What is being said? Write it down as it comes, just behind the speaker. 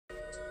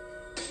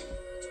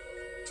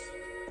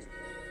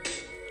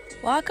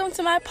Welcome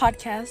to my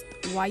podcast,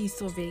 Why You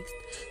So Vexed.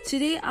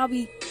 Today I'll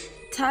be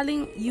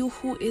telling you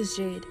who is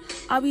Jade.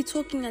 I'll be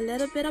talking a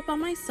little bit about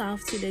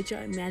myself to let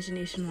your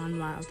imagination run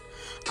wild.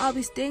 I'll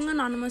be staying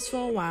anonymous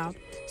for a while,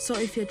 so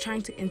if you're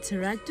trying to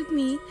interact with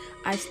me,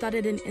 I've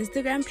started an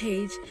Instagram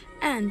page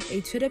and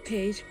a Twitter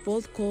page,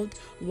 both called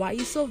Why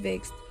You So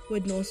Vexed,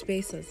 with no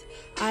spaces.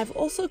 I've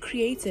also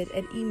created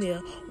an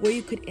email where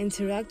you could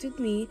interact with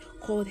me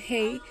called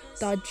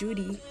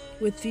hey.judy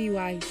with 3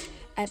 Y's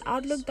at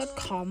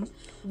outlook.com,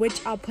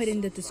 which I'll put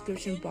in the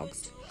description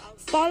box.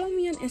 Follow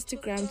me on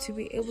Instagram to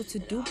be able to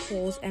do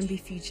polls and be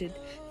featured.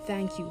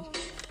 Thank you.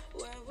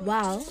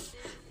 Well,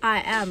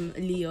 I am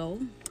Leo.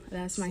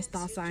 That's my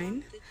star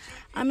sign.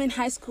 I'm in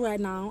high school right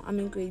now. I'm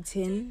in grade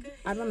 10.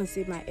 I don't want to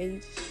say my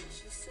age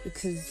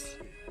because,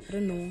 I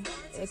don't know,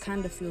 it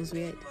kind of feels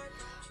weird.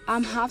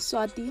 I'm half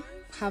Swati,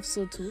 half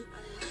Sotho,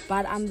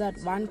 but I'm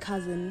that one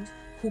cousin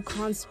who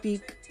can't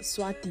speak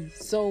Swati.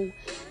 So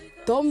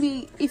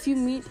if you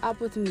meet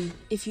up with me,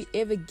 if you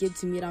ever get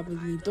to meet up with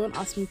me, don't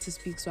ask me to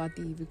speak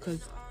Swati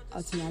because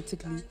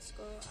automatically,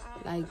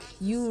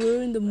 you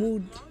ruin the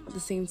mood at the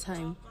same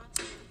time.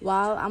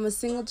 Well, I'm a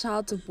single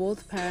child to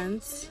both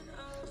parents,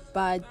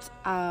 but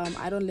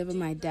I don't live with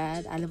my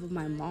dad. I live with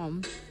my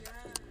mom.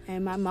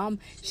 And my mom,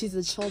 she's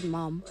a chilled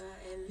mom,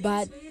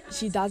 but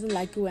she doesn't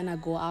like it when I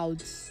go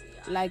out.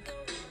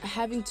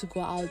 Having to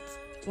go out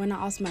when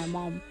I ask my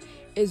mom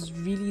is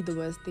really the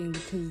worst thing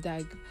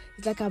because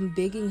it's like I'm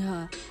begging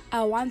her.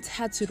 I want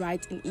her to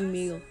write an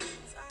email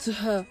to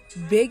her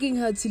begging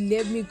her to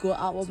let me go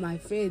out with my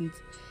friends.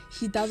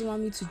 She doesn't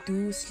want me to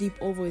do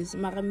sleepovers.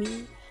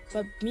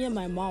 But me and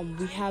my mom,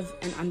 we have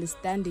an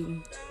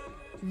understanding.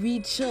 We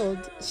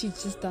chilled. She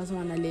just doesn't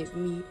want to let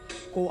me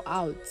go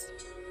out.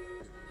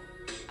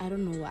 I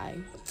don't know why.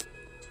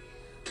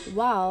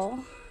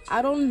 Well,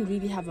 I don't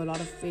really have a lot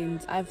of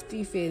friends. I have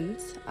 3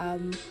 friends.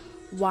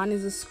 One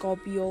is a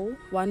Scorpio,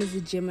 one is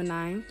a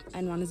Gemini,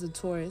 and one is a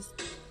Taurus.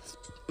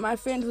 My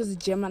friend who's a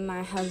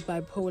Gemini has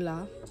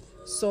bipolar,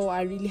 so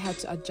I really had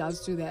to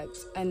adjust to that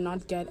and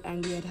not get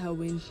angry at her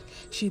when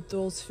she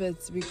throws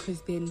fits,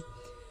 because then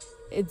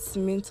it's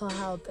mental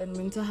health, and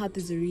mental health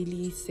is what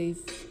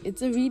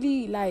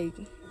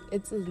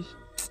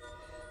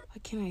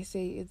can I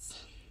say?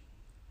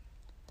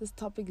 This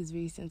topic is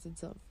very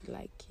sensitive,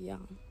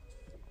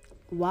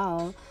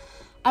 Wow.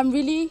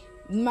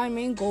 My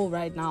main goal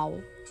right now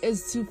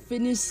is to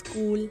finish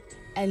school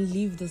and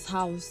leave this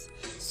house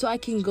so I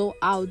can go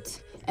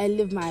out and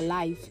live my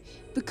life.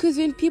 Because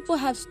when people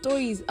have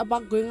stories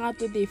about going out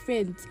with their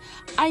friends,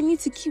 I need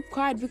to keep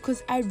quiet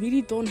because I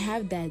really don't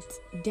have that.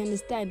 Do you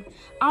understand?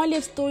 I only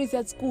have stories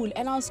at school,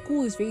 and our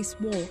school is very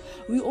small.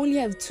 We only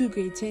have 2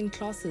 grade 10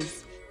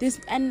 classes.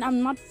 And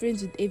I'm not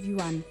friends with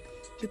everyone,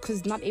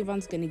 because not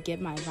everyone's gonna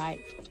get my vibe.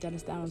 Do you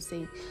understand what I'm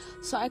saying?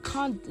 So I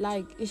can't,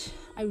 I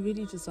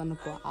really just wanna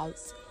go out.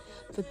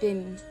 But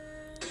then,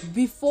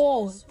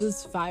 before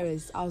this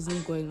virus, I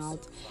wasn't going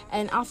out.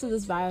 And after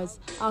this virus,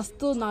 I'll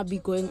still not be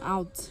going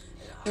out.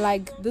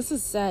 This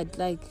is sad.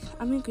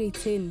 I'm in grade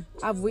 10.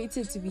 I've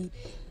waited to be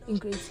in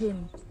grade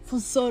 10 for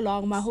so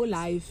long, my whole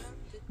life.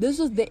 This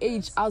was the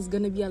age I was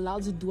gonna be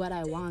allowed to do what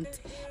I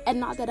want.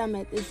 And now that I'm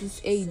at this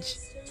age,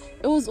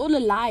 it was all a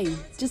lie.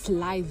 Just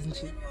lies and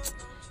shit.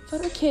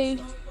 But okay,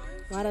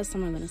 what else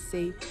am I gonna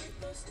say?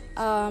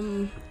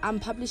 I'm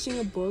publishing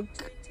a book.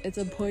 It's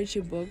a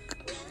poetry book.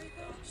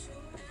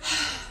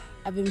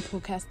 I've been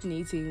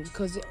procrastinating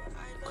because I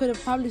could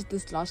have published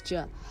this last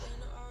year,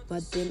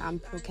 but then I'm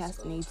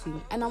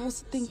procrastinating. And I'm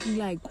also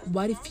thinking,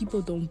 what if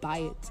people don't buy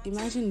it?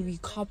 Imagine we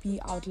copy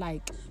out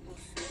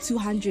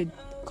 200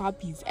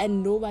 copies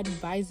and nobody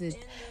buys it.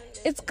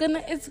 It's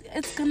gonna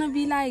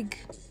be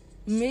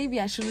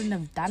maybe I shouldn't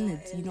have done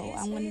it.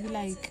 I'm gonna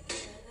be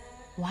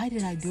why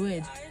did I do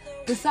it?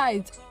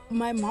 Besides,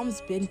 my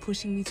mom's been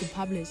pushing me to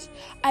publish.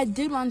 I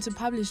did want to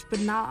publish, but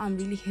now I'm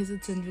really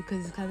hesitant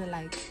because it's kind of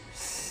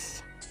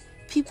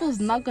people's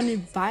not gonna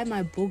buy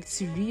my book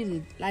to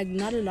read it.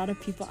 Not a lot of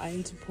people are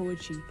into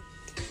poetry.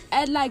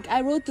 And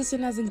I wrote this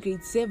when I was in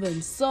grade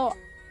 7, so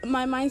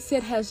my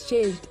mindset has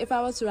changed. If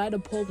I was to write a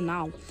poem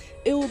now,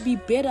 it would be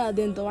better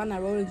than the one I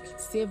wrote in grade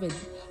 7.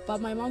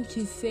 But my mom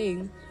keeps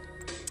saying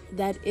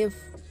that if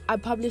I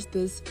publish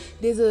this,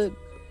 there's a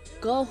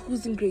girl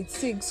who's in grade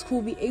 6 who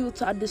will be able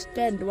to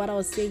understand what I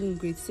was saying in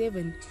grade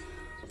 7.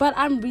 But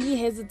I'm really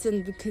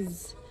hesitant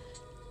because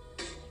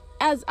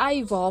as I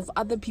evolve,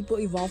 other people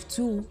evolve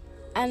too.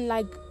 And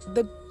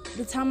the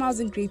time I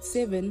was in grade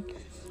 7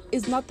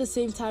 is not the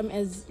same time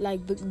as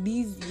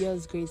these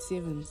years grade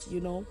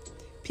 7s,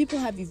 People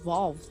have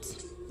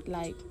evolved.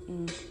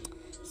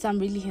 So I'm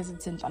really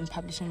hesitant on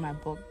publishing my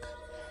book.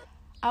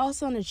 I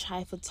also want to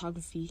try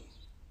photography.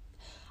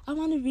 I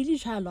want to really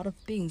try a lot of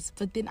things,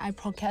 but then I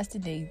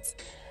procrastinate.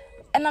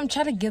 And I'm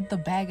trying to get the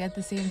bag at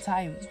the same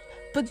time.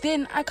 But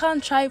then I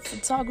can't try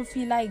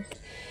photography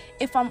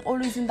if I'm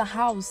always in the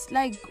house.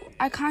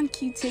 I can't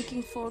keep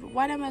taking photos.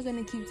 Why am I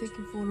going to keep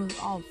taking photos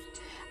of?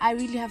 I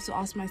really have to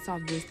ask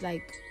myself this.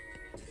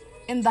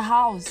 In the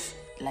house,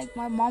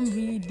 my mom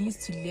really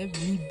needs to let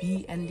me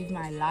be and live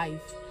my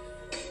life.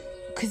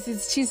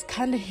 because she's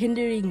kind of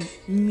hindering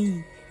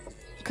me.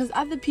 Because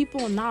other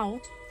people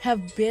now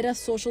have better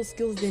social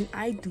skills than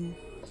I do.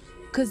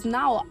 Because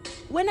now,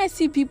 when I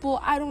see people,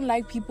 I don't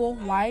like people.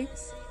 Why?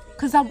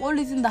 Because I'm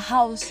always in the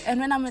house. And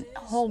when I'm at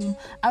home,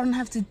 I don't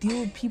have to deal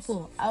with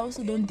people. I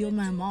also don't deal with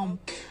my mom.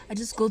 I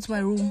just go to my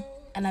room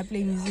and I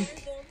play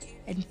music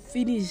and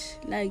finish.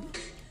 Like,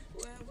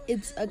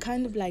 it's a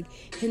kind of like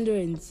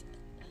hindrance.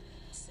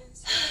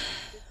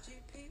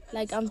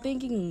 Like, I'm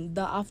thinking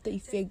the after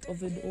effect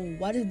of it all.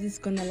 What is this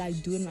gonna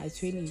like do in my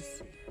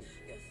 20s?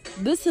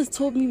 This has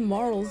taught me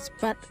morals,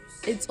 but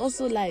it's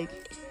also like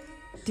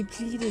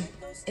depleted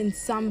in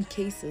some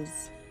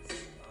cases.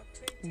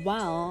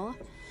 Well,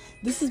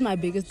 this is my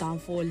biggest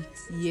downfall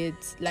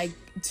yet. Like,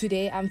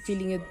 today I'm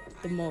feeling it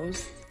the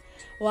most.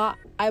 Well,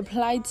 I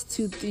applied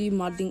to 3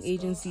 modeling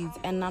agencies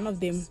and none of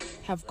them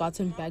have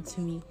gotten back to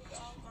me.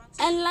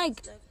 And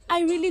like,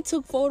 I really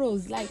took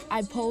photos. Like,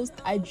 I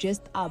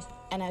dressed up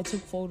and I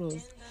took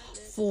photos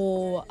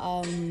for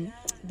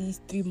these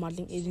 3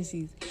 modeling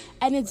agencies.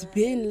 And it's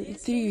been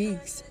 3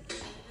 weeks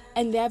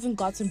and they haven't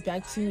gotten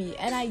back to me.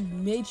 And I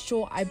made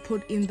sure I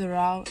put in the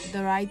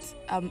right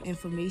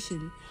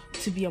information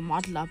to be a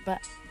modeler.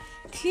 But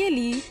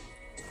clearly,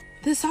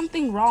 there's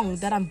something wrong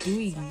that I'm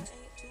doing.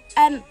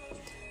 And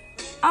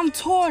I'm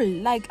tall.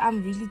 Like,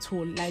 I'm really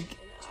tall. Like,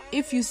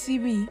 if you see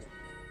me,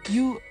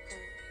 you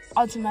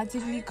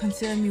automatically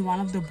consider me one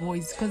of the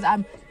boys. Because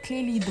I'm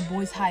clearly the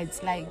boys' height.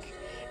 Like,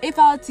 if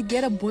I were to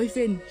get a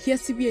boyfriend, he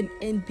has to be an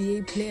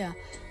NBA player.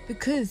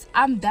 Because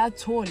I'm that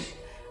tall.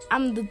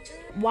 I'm the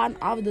one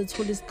of the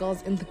tallest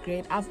girls in the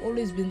grade. I've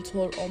always been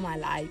tall all my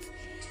life.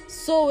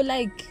 So,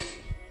 like,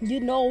 you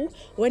know,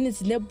 when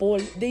it's netball,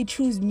 they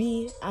choose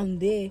me. I'm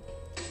there.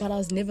 But I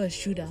was never a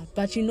shooter.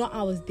 But you know,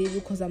 I was there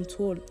because I'm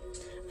tall.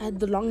 I had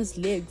the longest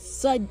legs.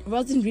 So I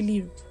wasn't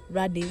really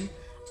running.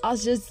 I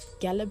was just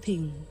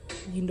galloping,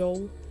 you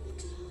know.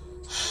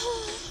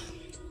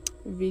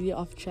 Really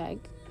off track.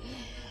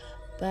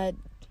 But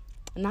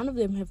none of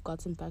them have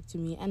gotten back to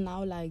me. And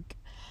now, like,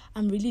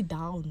 I'm really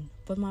down.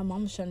 But my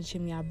mom's trying to cheer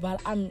me up.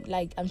 But I'm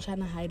trying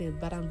to hide it.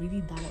 But I'm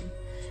really down.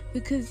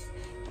 Because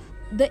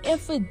the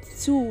effort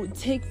to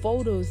take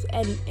photos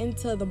and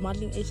enter the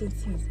modeling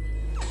agencies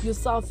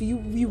yourself,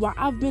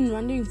 I've been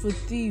wondering for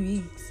 3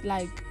 weeks.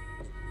 Like,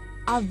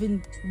 I've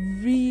been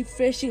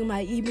refreshing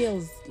my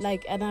emails.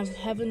 Like, and I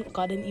haven't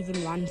gotten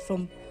even one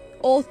from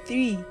all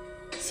 3.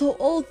 So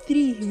all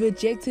 3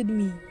 rejected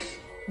me.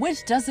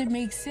 Which doesn't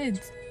make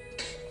sense.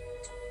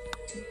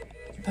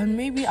 But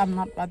maybe I'm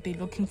not what they're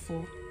looking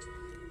for,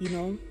 you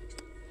know.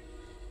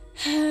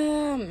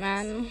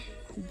 Man,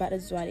 but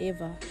it's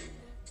whatever.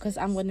 Because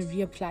I'm going to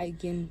reapply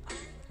again.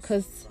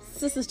 Because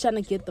sis is trying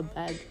to get the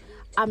bag.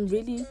 I'm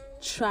really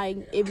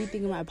trying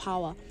everything in my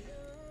power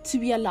to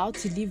be allowed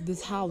to leave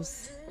this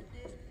house.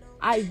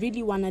 I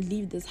really want to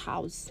leave this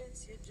house.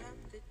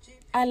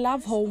 I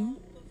love home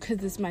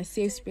because it's my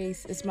safe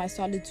space. It's my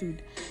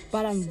solitude.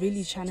 But I'm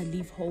really trying to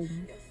leave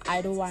home.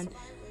 I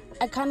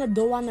kind of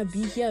don't want to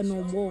be here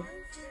no more.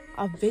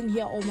 I've been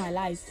here all my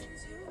life.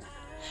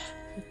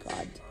 Oh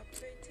God.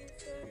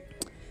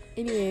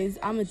 Anyways,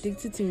 I'm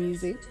addicted to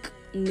music,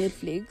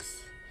 Netflix,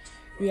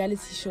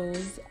 reality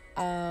shows.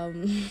 I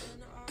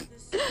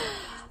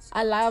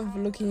love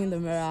looking in the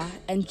mirror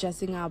and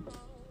dressing up.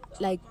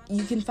 Like,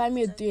 you can find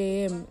me at 3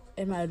 a.m.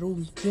 in my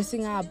room,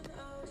 dressing up,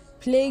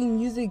 playing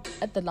music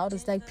at the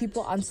loudest. Like,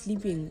 people aren't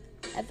sleeping.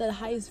 At the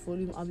highest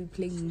volume, I'll be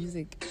playing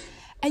music.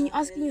 And you're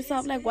asking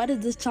yourself, like, what is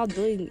this child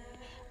doing?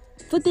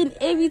 But then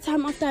every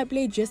time after I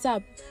play dress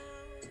up,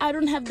 I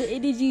don't have the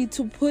energy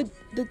to put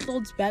the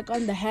clothes back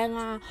on the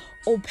hanger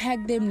or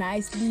pack them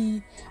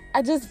nicely.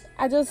 I just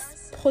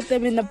put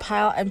them in the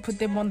pile and put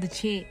them on the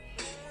chair.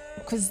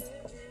 Because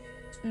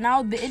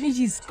now the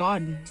energy is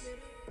gone.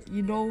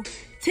 You know,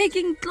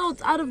 taking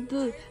clothes out of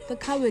the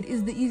cupboard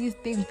is the easiest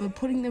thing, but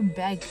putting them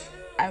back,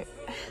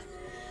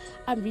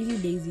 I'm really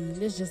lazy.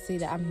 Let's just say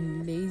that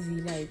I'm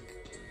lazy. Like,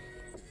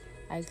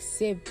 I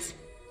accept.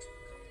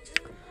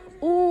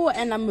 Oh,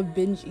 and I'm a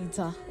binge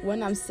eater.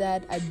 When I'm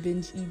sad, I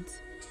binge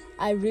eat.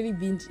 I really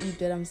binge eat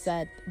when I'm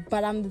sad.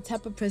 But I'm the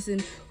type of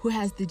person who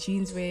has the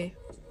genes where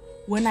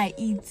when I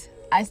eat,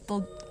 I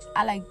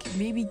like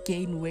maybe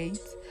gain weight,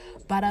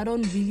 but I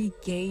don't really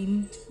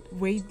gain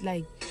weight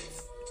like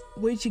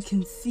weight you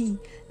can see.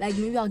 Like,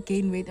 maybe I'll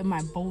gain weight in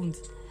my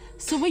bones.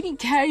 So when you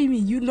carry me,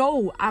 you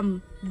know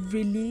I'm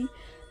really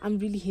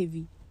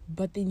heavy.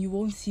 But then you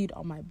won't see it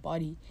on my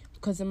body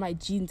because of my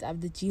genes. I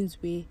have the genes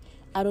where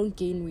I don't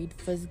gain weight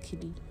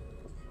physically.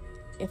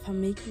 If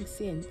I'm making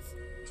sense.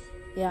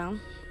 Yeah.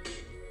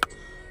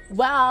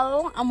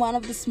 Well, I'm one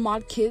of the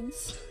smart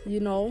kids, you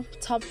know,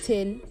 top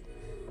 10,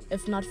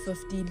 if not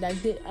 50.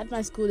 Like, at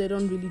my school, they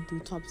don't really do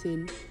top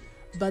 10.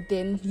 But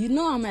then, you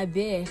know, I'm at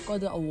there,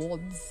 got the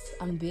awards.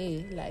 I'm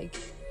there. Like,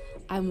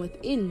 I'm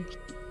within.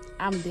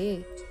 I'm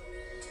there.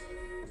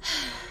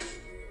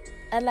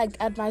 And, like,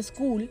 at my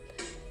school,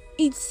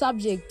 each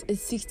subject is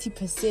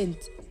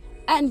 60%.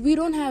 And we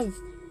don't have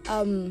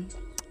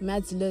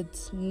maths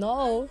lit.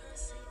 No,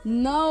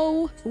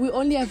 we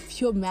only have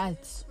pure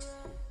maths.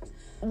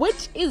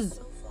 which is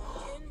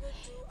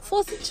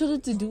forcing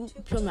children to do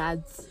pure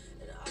maths.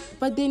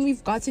 But then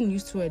we've gotten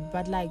used to it.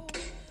 But like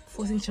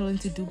forcing children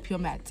to do pure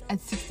maths at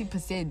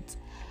 60%,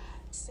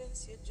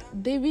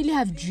 they really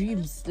have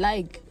dreams.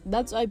 Like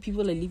that's why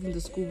people are leaving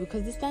the school,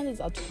 because the standards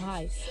are too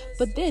high.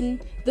 But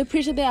then the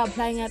pressure they're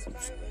applying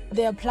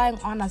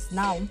on us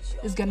now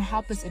is gonna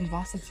help us in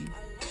varsity,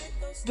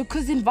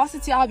 because in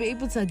varsity I'll be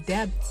able to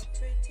adapt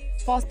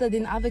faster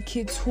than other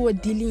kids who are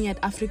dealing at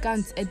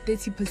Afrikaans at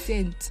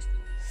 30%.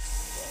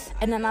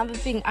 And another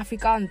thing,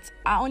 Afrikaans,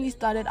 I only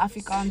started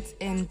Afrikaans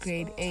in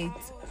grade 8.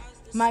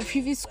 My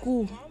previous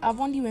school, I've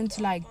only went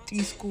to like 3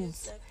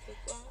 schools.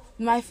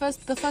 The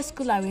first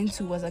school I went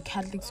to was a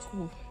Catholic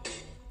school,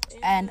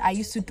 and I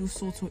used to do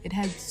Sotho. It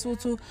had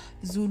Sotho,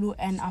 Zulu,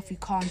 and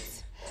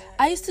Afrikaans.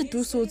 I used to do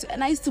Sotho,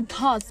 and I used to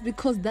pass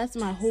because that's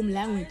my home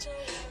language.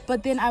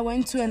 But then I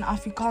went to an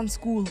Afrikaans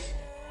school,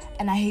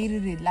 and I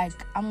hated it. Like,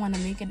 I'm gonna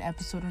make an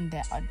episode on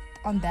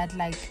that.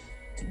 Like,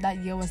 that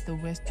year was the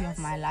worst year of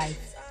my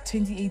life.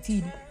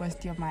 2018,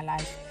 worst year of my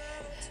life.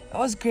 It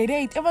was grade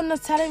 8. Everyone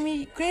was telling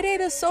me, grade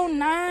 8 is so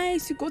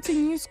nice. You go to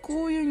new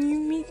school, you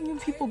meet new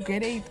people.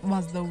 Grade 8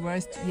 was the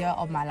worst year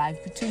of my life.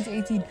 But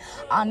 2018,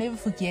 I'll never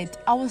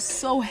forget. I was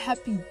so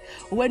happy.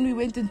 When we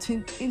went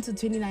into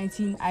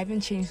 2019, I even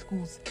changed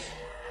schools.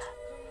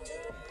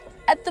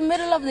 At the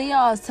middle of the year,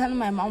 I was telling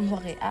my mom,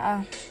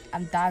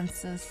 I'm done,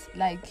 sis.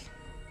 Like,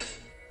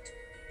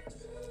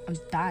 I'm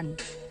done.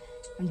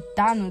 I'm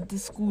done with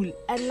this school.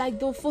 And like,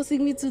 they're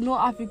forcing me to know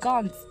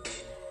Afrikaans.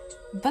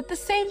 But the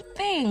same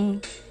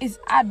thing is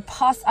I'd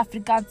pass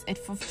Afrikaans at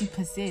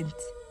 50%.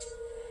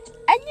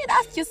 And you'd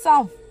ask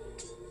yourself,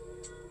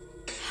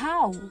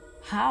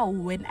 how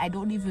when I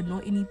don't even know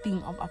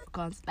anything of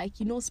Afrikaans? Like,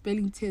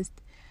 spelling test.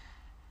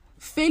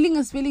 Failing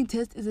a spelling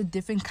test is a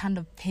different kind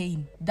of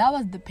pain. That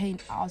was the pain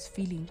I was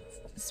feeling.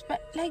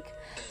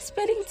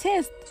 Spelling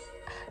test,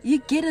 you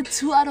get a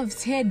 2 out of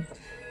 10.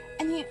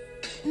 And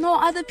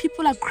other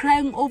people are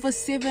crying over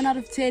 7 out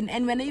of 10.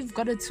 And when you've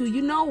got a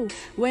 2,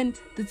 when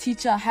the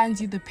teacher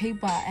hands you the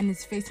paper and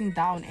it's facing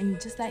down, and you're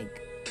just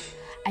like,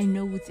 I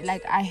know it's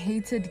like, I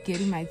hated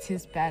getting my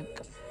test back.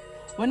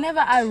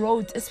 Whenever I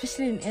wrote,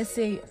 especially an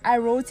essay, I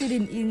wrote it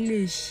in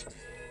English.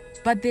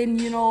 But then,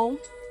 the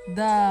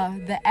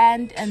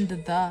and the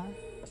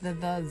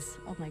thes.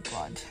 Oh my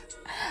God.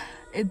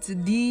 It's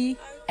D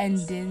and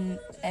then,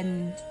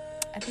 and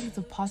I think it's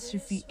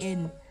apostrophe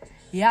N.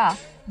 Yeah,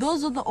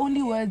 those are the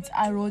only words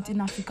I wrote in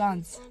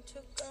Afrikaans.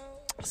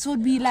 So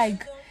it'd be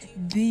like,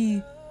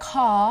 the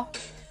car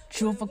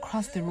drove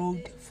across the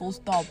road, full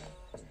stop.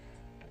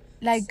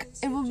 Like,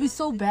 it would be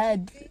so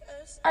bad.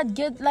 I'd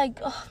get like,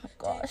 oh my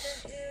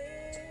gosh.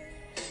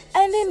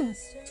 And then,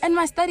 in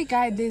my study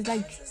guide, there's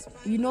like,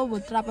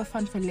 Botrapa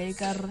van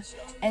Verleker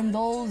and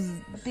those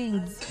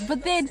things.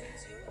 But then,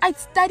 I'd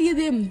study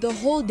them the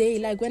whole day,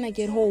 like when I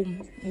get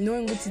home,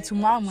 knowing what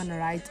tomorrow I'm gonna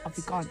write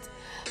Afrikaans.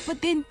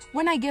 But then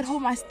when I get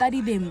home, I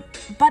study them.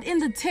 But in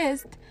the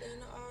test,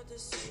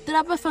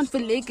 Trapa van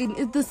Verleker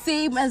is the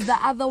same as the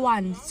other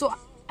one. So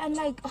I'm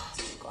like, oh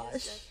my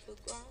gosh.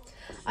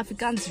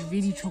 Afrikaans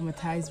really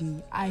traumatized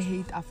me. I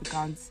hate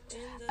Afrikaans.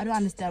 I don't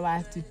understand why I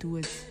have to do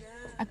it.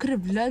 I could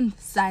have learned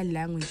sign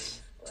language.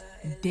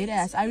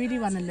 Deadass. I really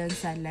want to learn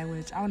sign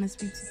language. I want to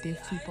speak to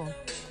deaf people.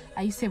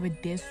 I used to have a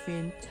deaf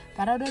friend,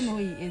 but I don't know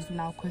where he is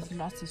now because he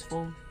lost his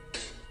phone.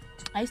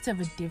 I used to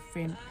have a deaf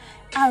friend.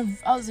 I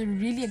was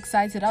really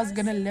excited. I was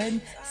gonna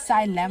learn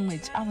sign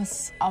language. I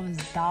was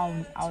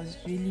down. I was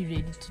really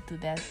ready to do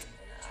that.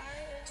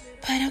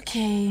 But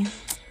okay.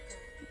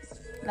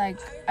 Like,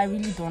 I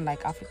really don't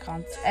like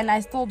Afrikaans, and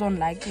I still don't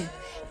like it.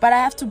 But I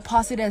have to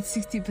pass it at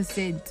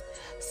 60%.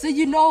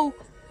 So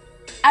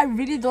I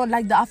really don't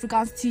like the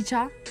Afrikaans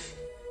teacher,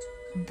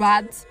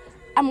 but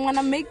I'm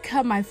gonna make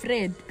her my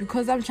friend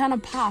because I'm trying to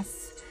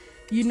pass.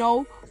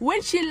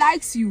 When she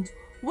likes you,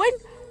 when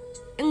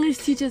English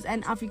teachers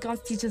and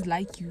Afrikaans teachers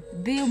like you,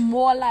 they're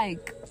more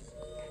like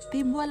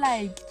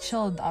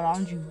chilled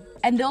around you,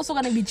 and they're also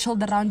gonna be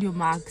chilled around your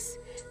marks.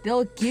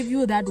 They'll give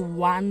you that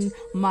 1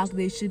 mark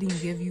they shouldn't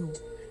give you.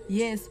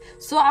 Yes,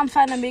 so I'm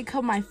trying to make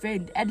her my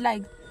friend, and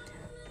like,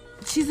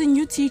 she's a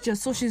new teacher,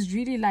 so she's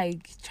really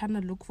like trying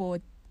to look for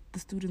the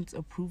students'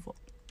 approval.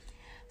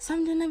 So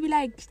I'm gonna be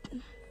like,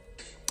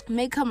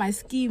 make her my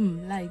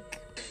scheme,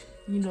 like,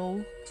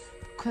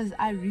 because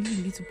I really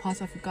need to pass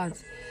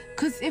Afrikaans.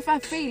 Because if I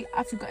fail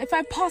Afrikaans, if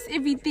I pass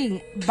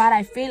everything but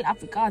I fail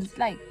Afrikaans,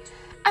 like,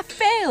 I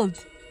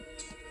failed.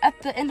 At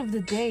the end of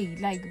the day,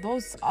 like,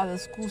 those are the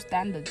school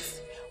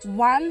standards.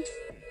 One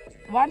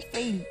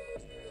fail,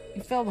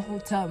 you fail the whole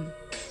term.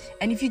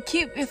 And if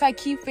I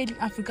keep failing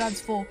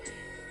Afrikaans for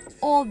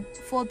all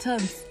 4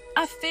 terms,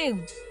 I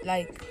failed.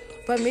 Like,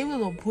 but maybe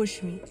they'll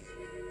push me.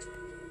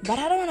 But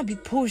I don't want to be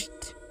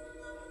pushed.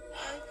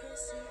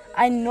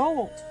 I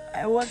know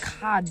I work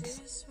hard.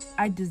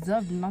 I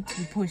deserve not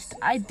to be pushed.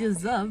 I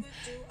deserve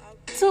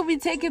to be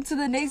taken to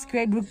the next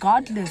grade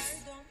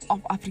regardless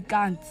of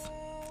Afrikaans.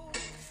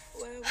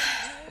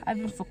 I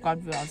even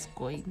forgot where I was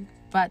going.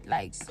 But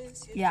like,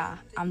 yeah,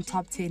 I'm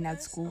top 10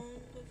 at school.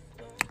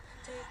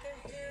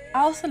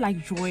 I also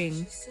like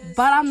drawing,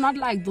 but I'm not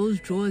like those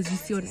drawers you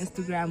see on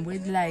Instagram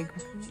with like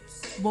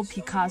Bob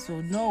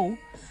Picasso. No,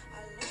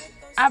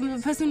 I'm a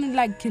person who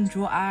like can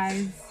draw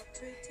eyes.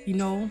 You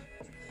know,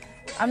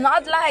 I'm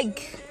not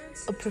like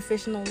a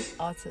professional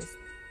artist,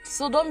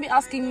 so don't be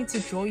asking me to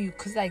draw you.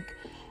 Cause like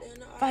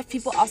 5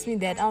 people asked me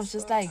that, I was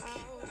just like,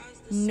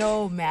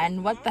 no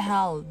man, what the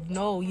hell?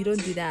 No, you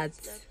don't do that,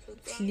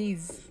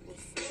 please.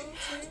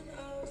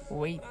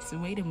 Wait a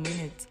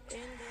minute.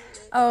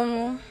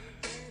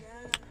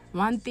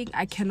 One thing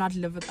I cannot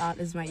live without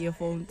is my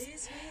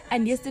earphones.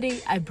 And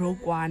yesterday I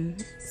broke one.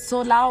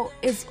 So now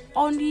it's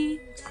only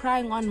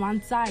crying on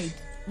one side,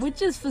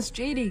 which is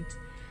frustrating.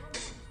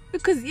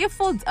 Because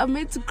earphones are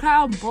meant to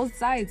cry on both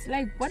sides.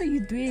 Like, what are you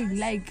doing?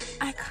 Like,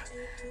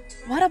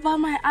 what about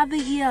my other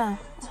ear?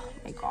 Oh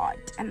my god.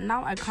 And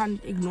now I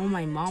can't ignore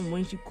my mom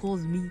when she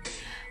calls me.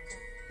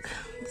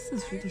 This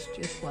is really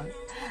stressful.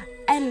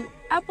 And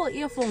Apple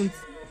earphones.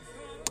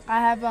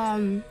 I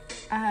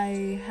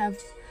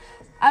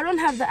don't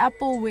have the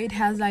Apple where it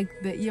has like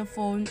the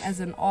earphone as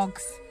an aux.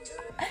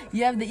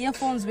 You have the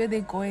earphones where they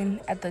go in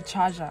at the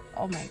charger.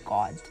 Oh my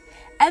god.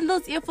 And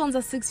those earphones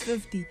are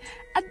 $650.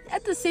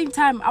 At the same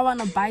time, I want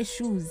to buy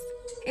shoes.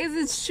 Is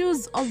it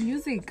shoes or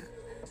music?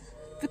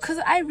 Because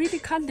I really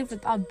can't live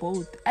without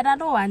both. And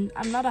I'm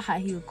not a high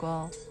heel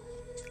girl.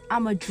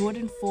 I'm a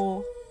Jordan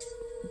 4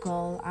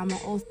 girl. I'm an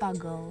all-star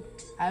girl.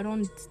 I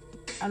don't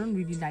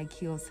really like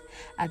heels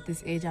at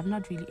this age. I'm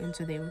not really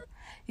into them.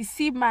 You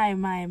see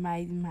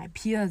my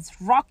peers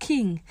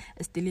rocking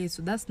stilettos,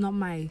 so it's not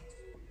my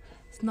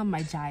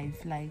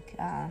jive. Like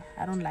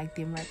I don't like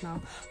them right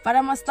now, but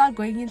I must start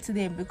going into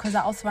them because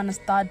I also want to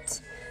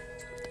start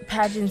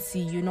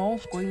pageantry,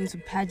 going into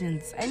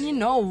pageants.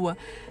 And oh my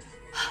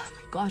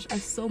gosh, I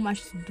have so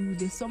much to do.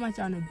 There's so much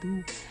I want to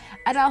do,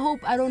 and I hope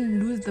I don't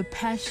lose the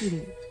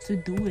passion to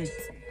do it,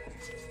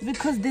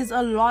 because there's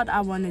a lot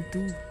I want to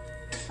do.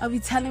 I'll be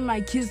telling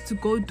my kids to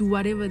go do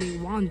whatever they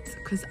want,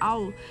 because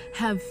I'll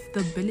have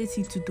the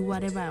ability to do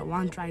whatever I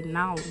want right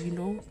now.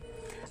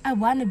 I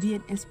want to be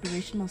an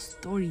inspirational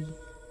story.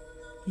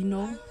 I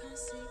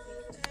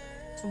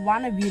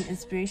want to be an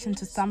inspiration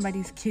to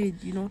somebody's kid.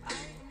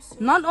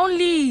 Not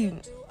only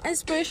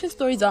inspiration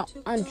stories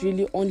aren't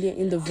really only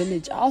in the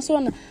village. I also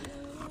want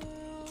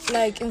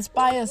to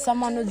inspire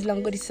someone who's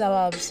Langodi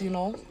suburbs.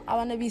 I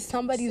want to be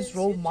somebody's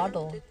role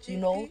model.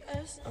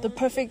 The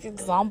perfect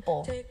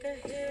example.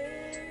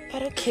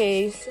 But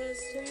okay,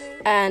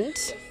 and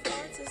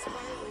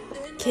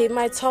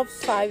my top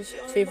 5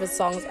 favorite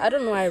songs. I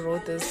don't know why I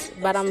wrote this,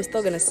 but I'm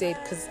still gonna say it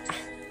because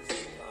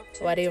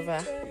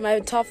whatever. My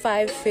top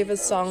 5 favorite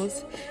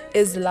songs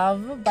is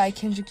Love by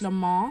Kendrick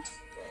Lamar.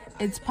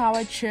 It's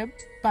Power Trip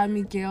by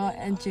Miguel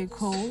and J.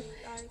 Cole.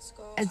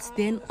 It's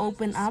Then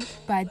Open Up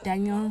by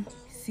Daniel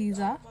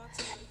Caesar.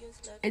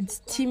 It's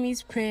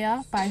Timmy's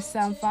Prayer by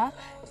Sampha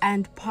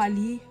and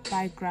Polly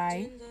by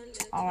Gry.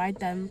 I'll write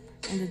them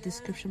in the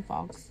description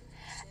box.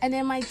 And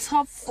then my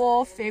top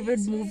 4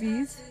 favorite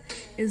movies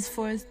is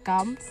Forrest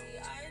Gump,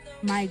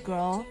 My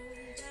Girl,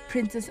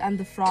 Princess and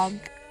the Frog,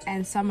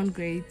 and Someone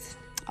Great.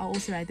 I'll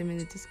also write them in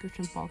the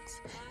description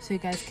box so you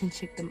guys can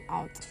check them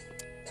out.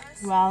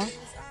 Well,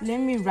 let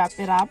me wrap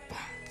it up.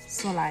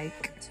 So I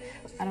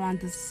don't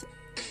want this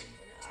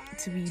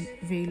to be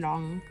very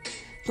long.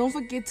 Don't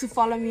forget to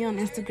follow me on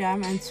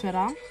Instagram and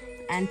Twitter,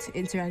 and to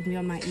interact with me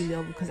on my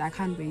email, because I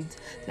can't wait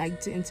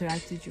to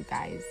interact with you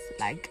guys.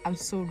 I'm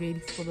so ready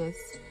for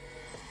this.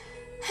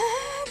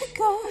 Oh my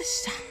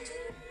gosh.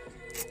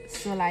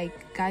 So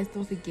guys,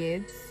 don't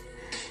forget.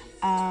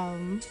 I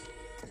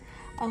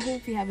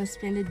hope you have a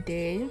splendid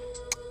day.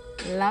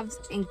 Loves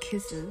and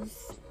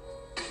kisses.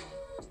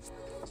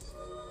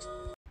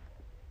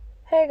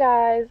 Hey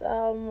guys,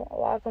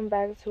 welcome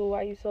back to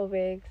Why You So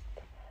Vexed.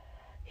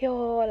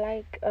 Yo,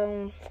 I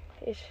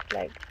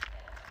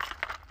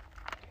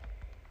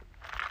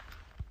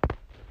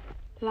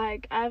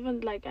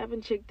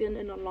haven't checked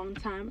in a long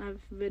time.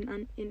 I've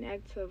been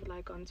inactive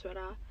on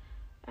Twitter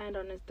and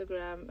on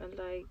Instagram, and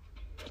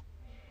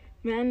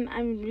man,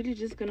 I'm really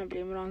just gonna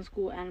blame it on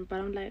school. But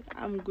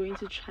I'm going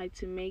to try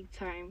to make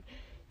time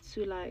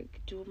to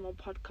do more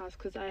podcasts,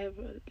 because I have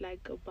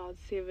about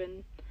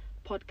 7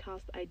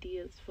 podcast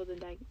ideas for the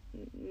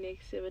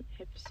next 7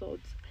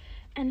 episodes,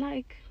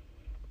 and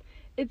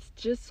it's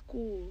just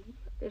school.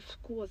 If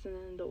school wasn't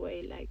in the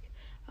way,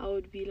 I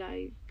would be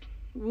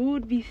we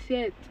would be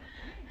set.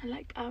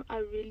 And I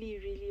really,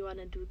 really want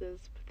to do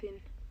this, but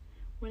then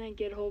when I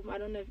get home, I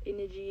don't have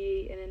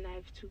energy, and then I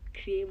have to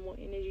create more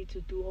energy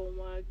to do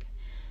homework.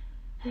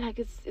 And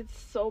it's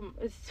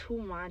too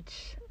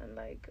much. And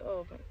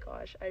oh my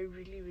gosh, I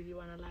really, really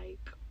want to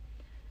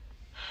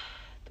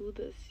do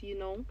this,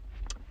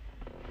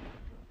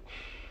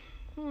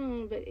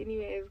 But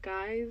anyways,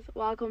 guys,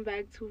 welcome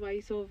back to Why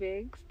You So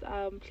Vexed.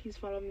 Please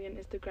follow me on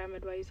Instagram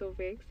at Why You So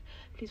Vexed.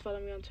 Please follow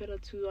me on Twitter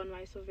too on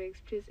Why You So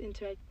Vexed. Please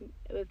interact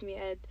with me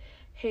at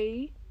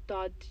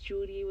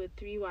hey.judy with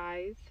 3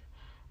 Y's.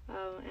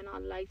 And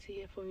I'd like to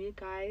hear from you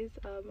guys.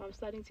 I'm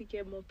starting to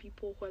get more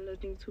people who are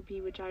listening to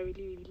me, which I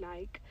really, really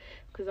like,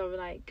 because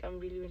I'm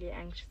really, really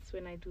anxious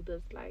when I do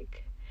this,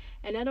 like,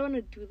 and I don't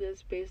want to do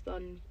this based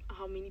on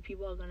how many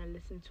people are gonna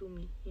listen to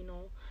me, you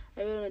know.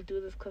 I really want to do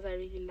this because I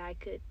really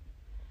like it.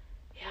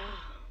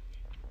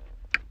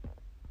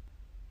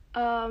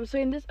 So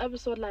in this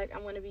episode, like,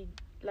 I'm gonna be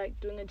like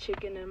doing a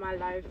check-in in my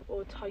life,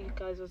 or tell you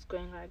guys what's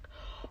going like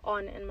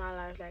on in my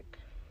life, like,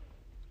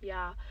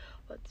 yeah,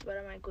 what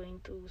am I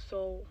going through.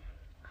 So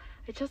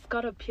I just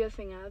got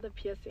another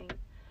piercing.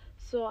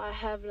 So I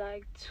have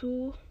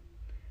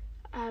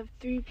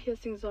three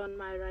piercings on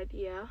my right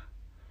ear,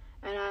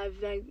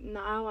 and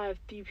now I have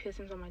three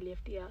piercings on my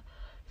left ear.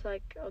 It's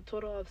like a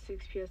total of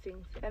 6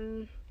 piercings.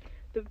 And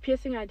the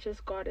piercing I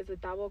just got is a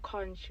double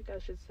conch. You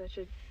guys should search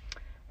it.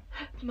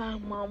 My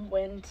mom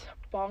went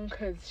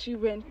bonkers. She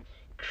went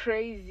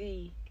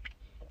crazy.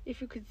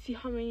 If you could see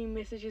how many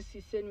messages she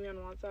sent me on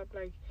WhatsApp,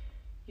 like,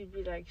 you'd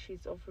be like,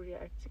 she's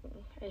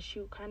overreacting. And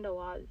she kind of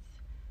was.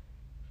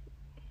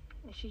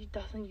 And she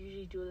doesn't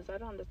usually do this. I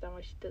don't understand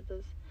why she did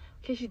this.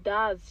 Okay, she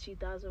does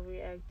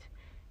overreact.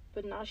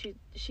 But now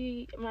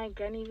my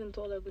granny even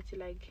told her,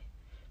 like,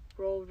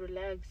 bro,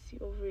 relax,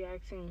 you're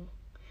overreacting.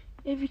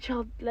 Every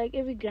child, like,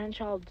 every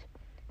grandchild,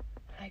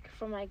 like,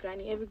 from my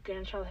granny, every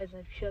grandchild has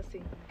a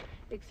piercing.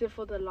 Except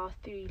for the last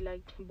 3,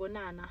 like,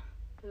 Bonana.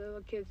 The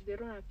little kids, they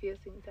don't have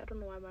piercings. I don't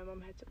know why my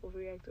mom had to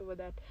overreact over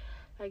that.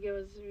 Like, it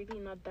was really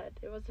not that.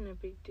 It wasn't a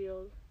big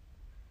deal.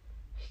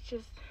 It's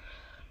just,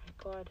 oh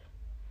my god.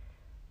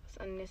 It's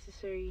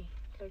unnecessary.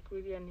 Like,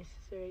 really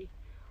unnecessary.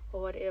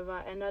 Or whatever.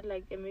 And that,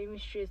 like, it made me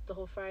stressed the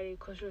whole Friday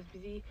because she was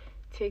busy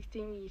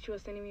texting me. She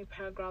was sending me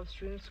paragraphs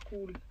during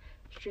school,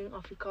 during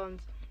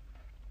Afrikaans.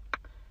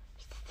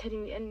 She's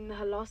telling me, and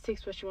her last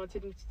text was she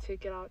wanted me to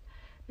take it out.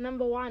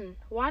 Number one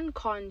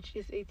conch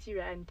is 80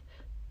 rand.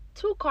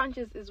 2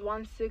 conches is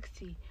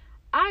 160.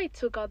 I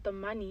took out the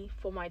money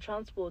for my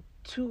transport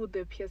to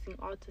the piercing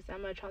artist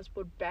and my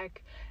transport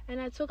back,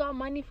 and I took out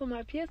money for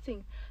my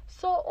piercing.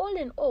 So all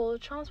in all,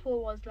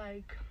 transport was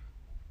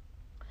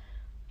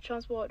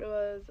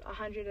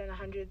 100 and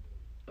 100,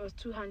 it was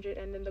 200,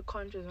 and then the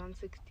conch was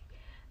 160.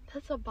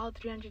 That's about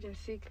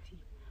 360.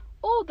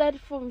 All that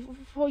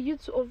for you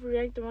to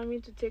overreact and want me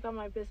to take out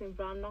my piercing,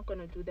 but I'm not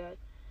gonna do that.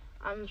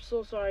 I'm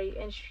so sorry.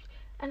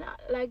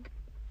 Like,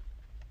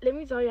 let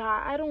me tell you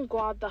how I don't go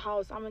out the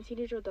house. I'm a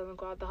teenager who doesn't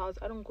go out the house.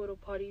 I don't go to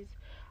parties.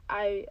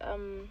 I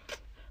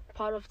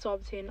part of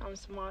top 10. I'm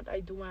smart. I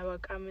do my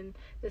work. I'm in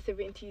the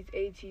 70s,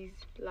 80s.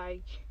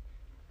 Like,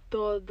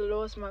 the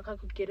lowest mark I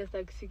could get is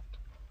like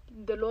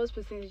the lowest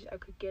percentage I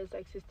could get is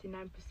like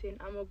 69%.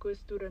 I'm a good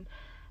student.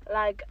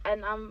 Like,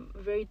 and I'm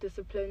very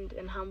disciplined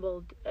and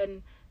humbled.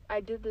 And I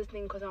did this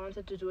thing because I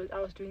wanted to do it.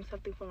 I was doing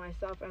something for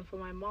myself and for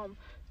my mom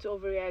to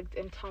overreact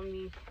and tell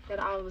me that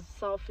I was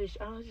selfish.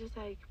 I was just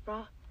like,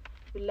 bruh,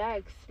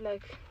 relax.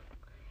 Like,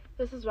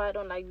 this is why I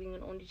don't like being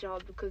an only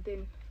child, because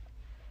then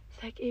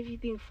it's like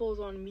everything falls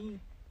on me.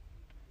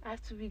 I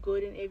have to be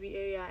good in every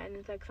area, and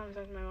it's like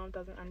sometimes my mom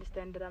doesn't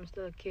understand that I'm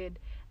still a kid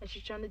and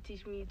she's trying to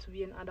teach me to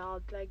be an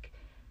adult. Like,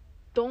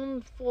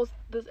 don't force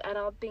this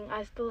adult thing.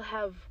 I'm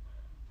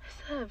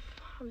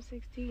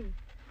 16.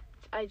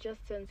 I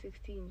just turned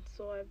 16,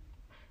 so I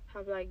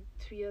have like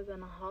 2 years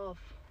and a half.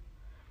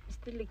 I'm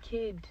still a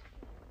kid.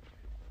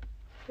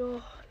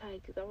 Yo,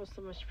 like, that was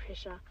so much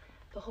pressure.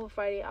 The whole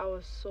Friday I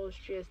was so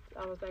stressed.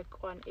 I was like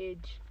on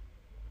edge.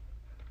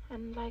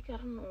 And like, I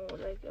don't know,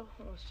 like, it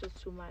was just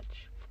too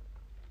much.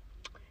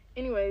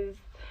 Anyways,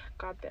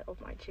 got that off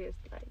my chest.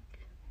 Like,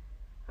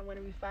 I'm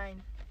gonna be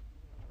fine.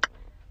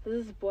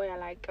 This is boy I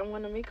like. I'm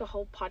gonna make a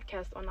whole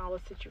podcast on our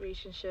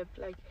situationship.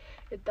 Like,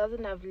 it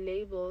doesn't have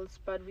labels,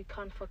 but we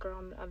can't fuck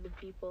around with other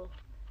people.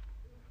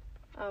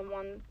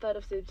 On 3rd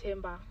of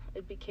September,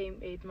 it became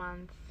 8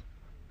 months,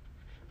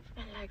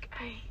 and like,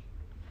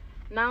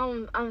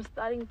 I'm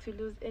starting to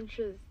lose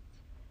interest,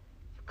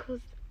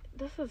 because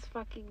this is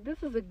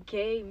a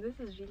game. This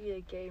is really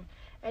a game,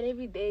 and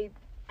every day,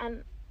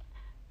 and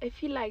I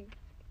feel like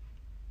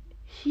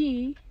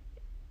he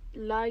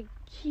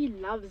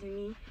loves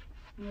me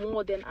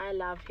more than I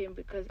love him,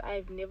 because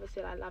I've never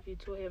said I love you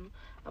to him.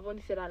 I've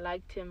only said I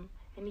liked him,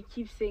 and he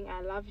keeps saying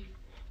I love you.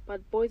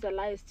 But boys are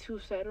liars too,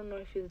 so I don't know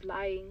if he's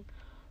lying.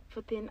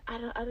 But then I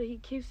don't, he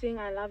keeps saying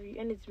I love you,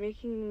 and it's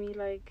making me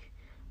like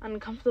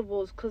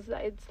uncomfortable, because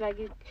it's like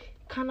it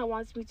kind of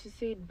wants me to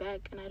say it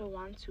back, and I don't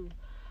want to.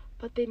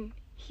 But then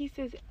he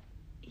says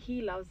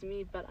he loves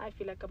me, but I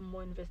feel like I'm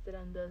more invested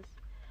in this.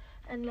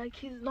 And like,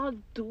 he's not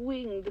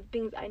doing the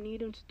things I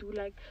need him to do.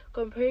 Like,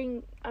 I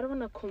don't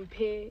want to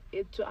compare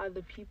it to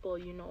other people,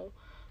 you know,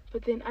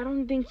 but then I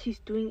don't think he's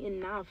doing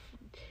enough.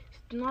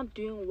 He's not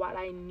doing what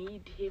I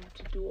need him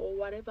to do, or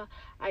whatever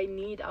I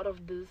need out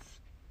of this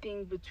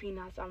thing between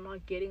us. I'm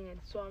not getting it,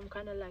 so I'm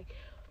kind of like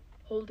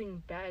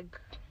holding back,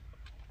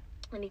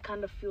 and he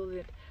kind of feels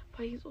it.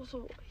 But he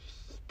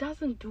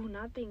doesn't do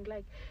nothing.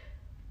 Like,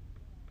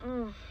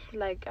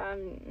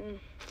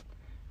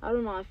 I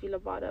don't know how I feel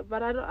about it,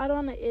 but I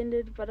don't want to end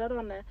it, but I don't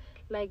want to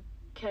like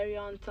carry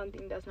on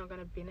something that's not going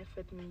to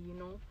benefit me, you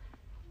know.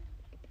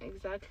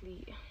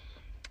 exactly.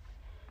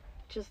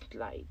 Just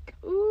like,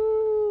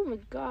 oh my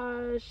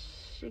gosh,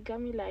 she got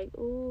me like,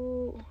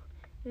 oh,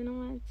 you know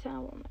what?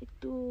 Tell what I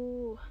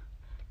do.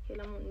 Okay,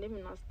 let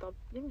me not stop.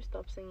 Let me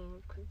stop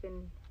singing, because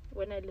then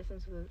when I listen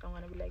to this, I'm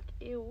gonna be like,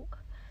 ew,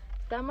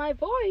 is that my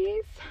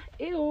voice?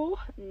 Ew,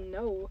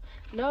 no,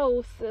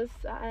 sis.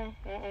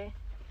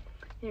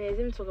 Anyways,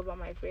 let me talk about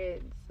my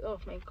friends. Oh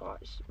my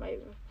gosh, my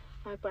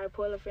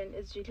bipolar friend.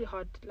 It's really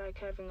hard, like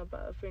having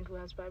a friend who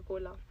has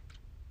bipolar,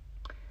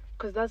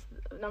 because that's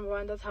number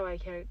one. That's how I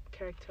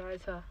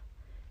characterize her.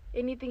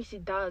 Anything she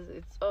does,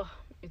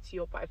 it's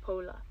your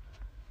bipolar.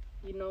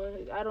 You know,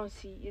 I don't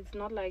see. It's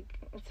not like,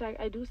 it's like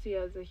I do see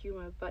her as a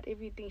human, but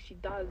everything she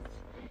does,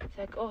 it's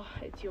like, oh,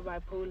 it's your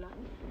bipolar,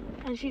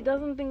 and she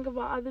doesn't think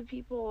about other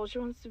people. She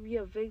wants to be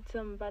a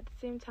victim, but at the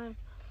same time,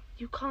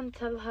 you can't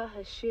tell her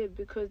shit,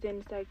 because then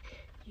it's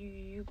like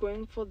you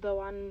going for the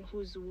one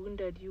who's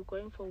wounded. You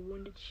going for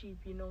wounded sheep,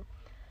 you know.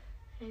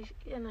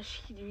 And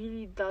she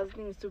really does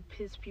things to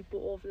piss people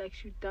off. Like,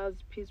 she does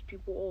piss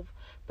people off,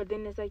 but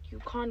then it's like you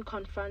can't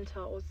confront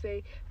her or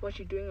say what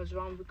you're doing is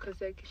wrong,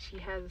 because like she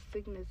has a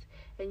sickness,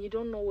 and you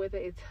don't know whether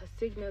it's her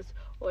sickness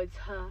or it's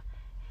her.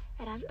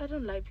 And I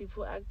don't like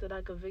people acting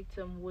like a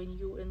victim when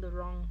you're in the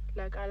wrong.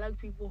 Like, I like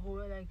people who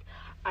are like,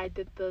 I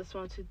did this,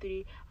 1 2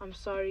 3, I'm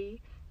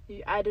sorry,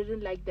 I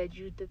didn't like that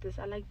you did this.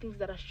 I like things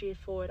that are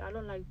straightforward. I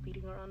don't like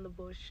beating around the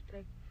bush.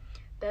 Like,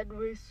 that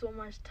wastes so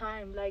much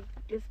time. Like,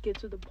 let's get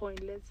to the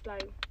point. Let's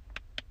like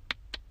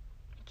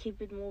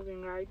keep it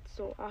moving, right?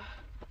 So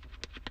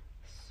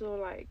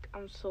like,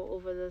 I'm so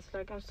over this.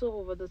 Like, I'm so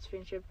over this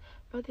friendship.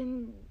 But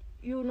then,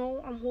 you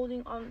know, I'm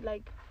holding on.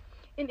 Like,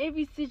 in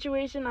every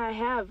situation I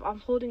have,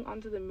 I'm holding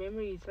on to the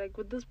memories. Like,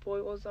 with this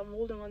boy also, I'm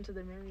holding on to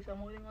the memories. I'm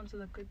holding on to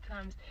the good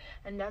times.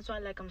 And that's why,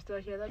 like, I'm still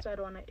here. That's why I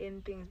don't want to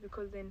end things,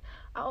 because then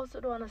I also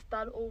don't want to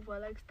start over.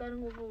 Like,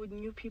 starting over with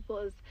new people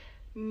is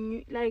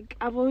new. Like,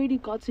 I've already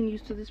gotten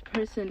used to this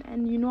person,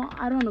 and you know,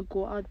 I don't want to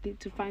go out there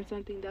to find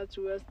something that's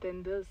worse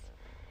than this.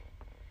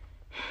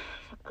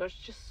 Oh my gosh,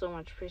 just so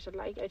much pressure.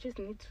 Like, I just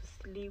need to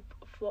sleep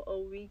for a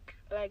week.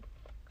 Like,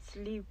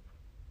 sleep.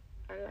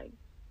 I like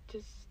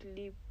just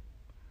sleep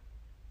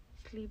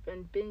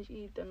and binge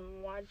eat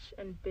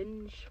and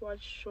binge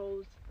watch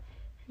shows,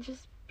 and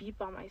just be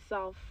by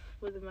myself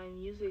with my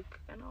music,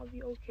 and I'll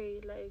be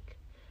okay. Like,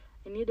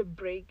 I need a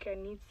break. I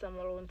need some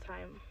alone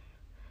time.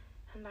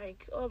 And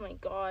like, oh my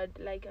god,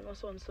 like, and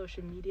also on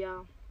social media,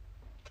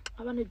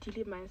 I want to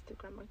delete my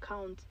Instagram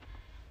account,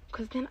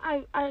 because then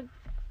I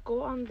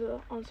go on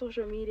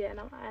social media,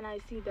 and I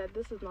see that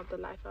this is not the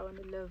life I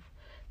want to live.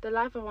 The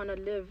life I want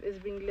to live is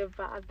being lived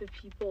by other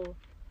people.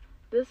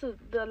 This is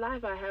the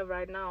life I have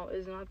right now,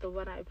 is not the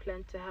one I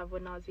planned to have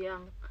when I was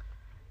young.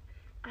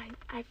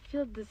 I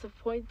feel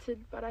disappointed,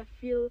 but I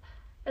feel,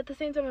 at the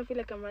same time, I feel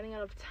like I'm running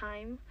out of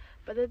time,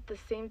 but at the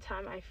same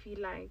time, I feel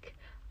like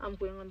I'm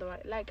going on the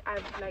right. Like,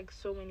 I've like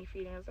so many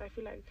feelings. I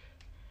feel like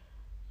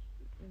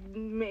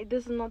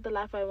this is not the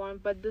life I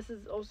want, but this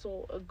is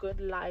also a good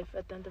life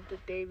at the end of the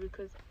day,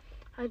 because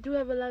I do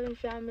have a loving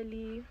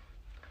family.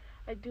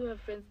 I do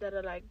have friends that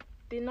are like,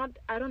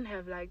 I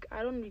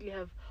don't really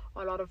have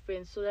a lot of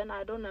friends, so then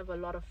I don't have a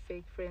lot of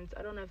fake friends.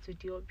 I don't have to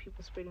deal with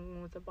people spreading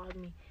rumors about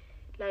me.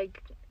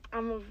 Like,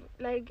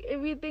 like,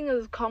 everything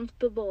is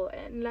comfortable,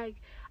 and like,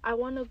 I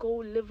want to go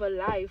live a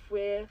life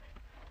where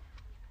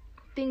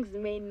things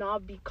may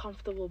not be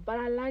comfortable, but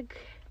I like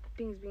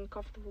things being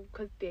comfortable,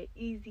 because they're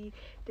easy.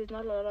 There's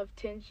not a lot of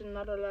tension,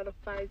 not a lot of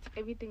fights.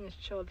 Everything is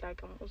chilled.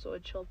 Like, I'm also a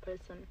chill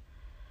person.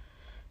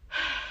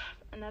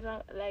 And I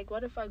don't, like,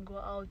 what if I go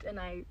out and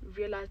I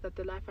realize that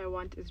the life I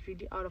want is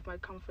really out of my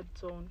comfort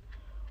zone,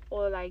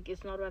 or like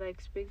it's not what I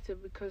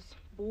expected, because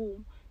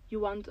boom, you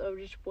want a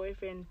rich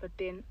boyfriend, but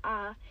then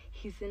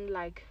he's in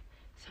like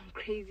some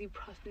crazy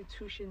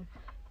prostitution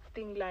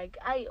thing. Like,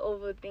 I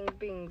overthink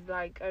things.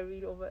 Like, I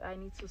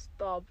need to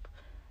stop,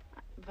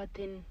 but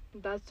then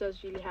that's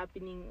just really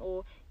happening.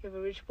 Or you have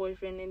a rich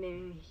boyfriend, and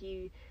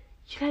then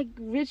like,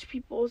 rich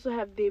people also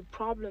have their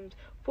problems,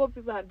 poor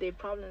people have their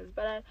problems,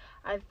 but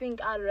I think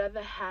I'd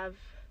rather have,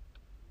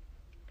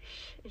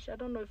 I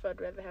don't know if I'd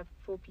rather have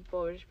poor people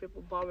or rich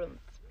people problems,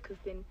 because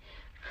then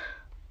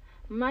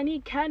money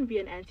can be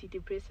an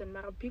antidepressant.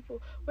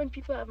 When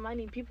people have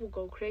money, people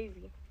go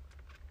crazy,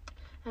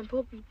 and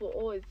poor people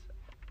always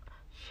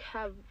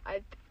have,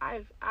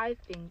 I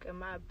think, in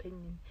my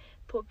opinion,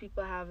 poor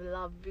people have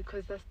love,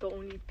 because that's the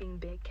only thing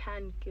they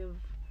can give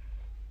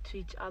to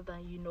each other,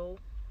 you know.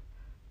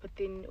 But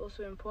then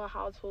also in poor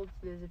households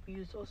there's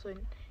abuse, also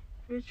in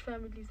rich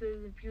families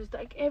there's abuse.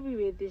 Like,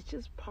 everywhere there's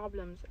just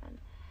problems, and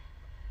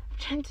I'm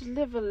trying to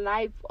live a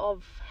life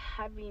of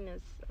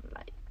happiness.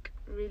 Like,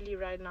 really,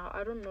 right now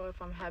I don't know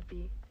if I'm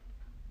happy,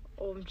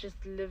 or I'm just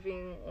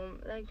living,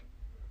 like,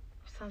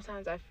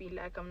 sometimes I feel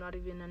like I'm not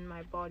even in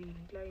my body.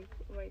 Like,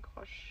 oh my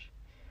gosh,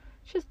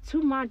 it's just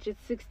too much.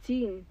 It's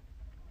 16.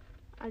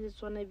 I just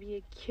want to be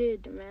a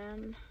kid,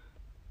 man.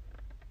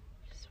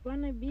 Just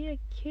want to be a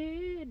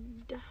kid.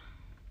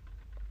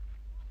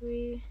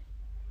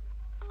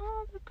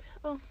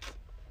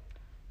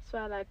 So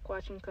I like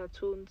watching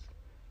cartoons.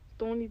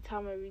 the only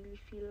time I really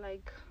feel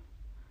like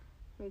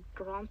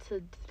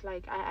granted,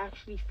 like I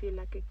actually feel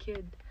like a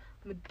kid.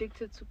 I'm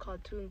addicted to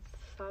cartoons,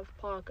 South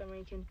Park,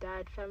 American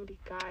Dad, Family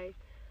Guy,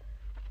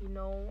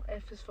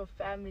 F is for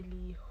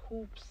Family,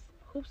 Hoops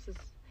is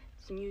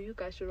it's new. You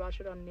guys should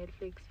watch it on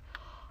Netflix.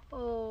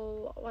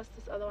 Oh, what's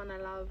this other one I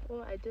love?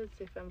 Oh, I did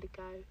say Family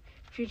Guy.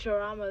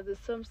 Futurama, The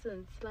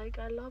Simpsons. Like,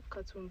 I love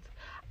cartoons.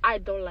 I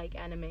don't like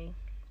anime.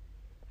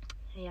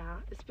 Yeah,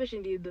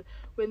 especially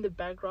when the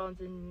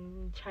backgrounds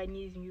in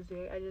Chinese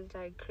music, I just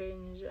like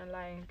cringe and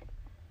like,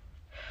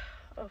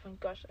 oh my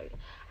gosh,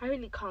 I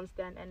really can't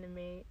stand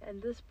anime.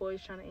 And this boy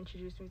is trying to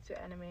introduce me to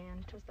anime,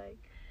 and just like,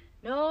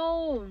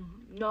 no.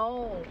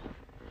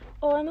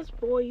 Oh, and this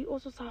boy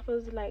also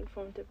suffers like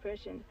from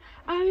depression.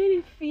 I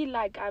really feel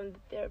like I'm the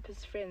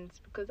therapist's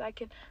friends because I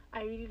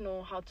really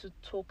know how to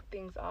talk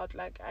things out.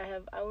 Like I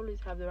always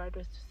have the right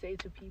words to say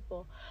to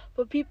people,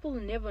 but people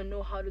never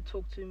know how to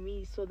talk to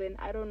me. So then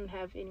I don't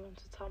have anyone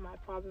to tell my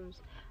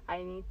problems.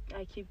 I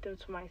keep them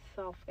to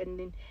myself, and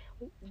then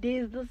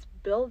there's this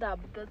build up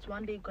that's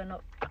one day gonna.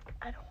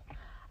 I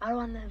don't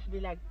want to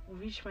be like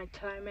reach my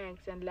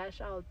climax and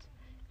lash out,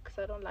 because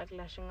I don't like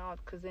lashing out,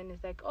 because then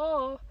it's like,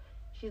 oh,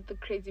 she's the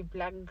crazy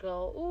black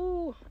girl.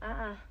 Ooh,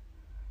 and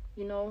I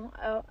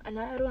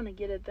don't want to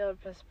get a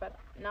therapist, but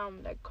now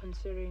I'm like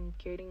considering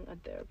getting a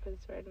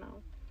therapist right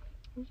now.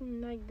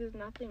 Like, there's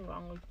nothing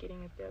wrong with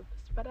getting a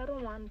therapist, but I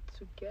don't want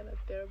to get a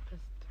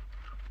therapist.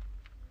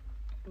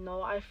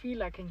 No, I feel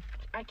like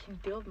I can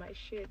deal with my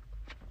shit.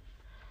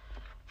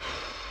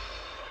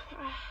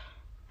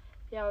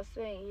 Yeah, I was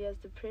saying he has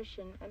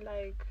depression, and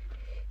like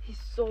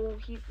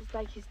it's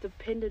like he's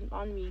dependent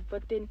on me.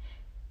 But then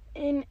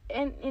in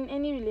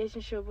any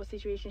relationship or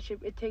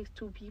situationship, it takes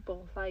two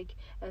people. Like,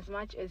 as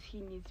much as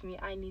he needs me,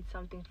 I need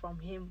something from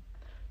him,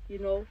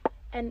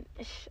 and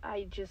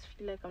I just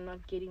feel like I'm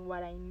not getting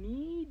what I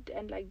need,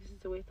 and like this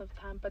is a waste of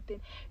time. But then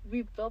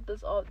we built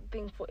this all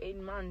thing for 8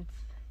 months,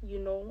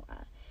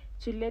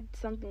 to let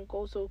something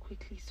go so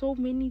quickly. So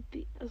many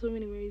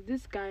ways.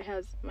 This guy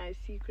has my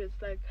secrets.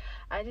 Like,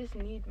 I just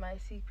need my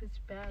secrets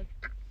back.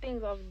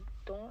 Things I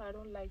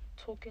don't like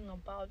talking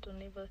about, or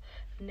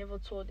never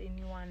told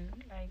anyone.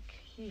 Like,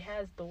 he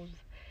has those,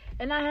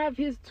 and I have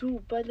his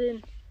too. But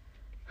then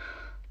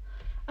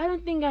I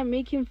don't think I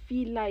make him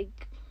feel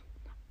like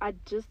I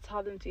just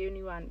tell them to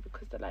anyone,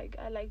 because I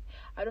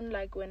don't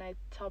like when I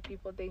tell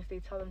people things, they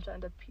tell them to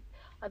other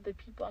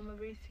people. I'm a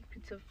very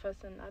secretive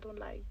person. I don't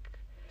like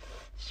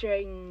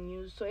sharing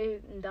news. So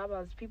that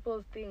was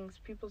people's things,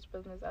 people's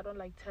business. I don't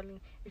like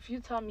telling. If you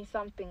tell me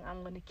something,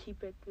 I'm gonna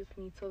keep it with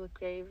me till the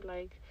grave.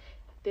 Like,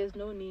 there's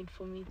no need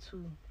for me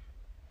to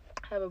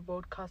have a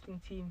broadcasting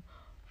team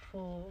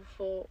to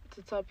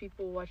tell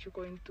people what you're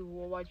going through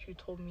or what you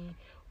told me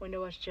when it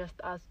was just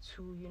us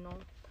two.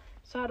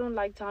 So I don't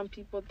like telling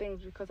people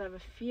things, because I have a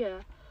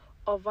fear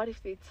of what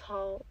if they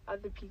tell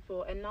other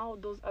people, and now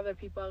those other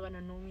people are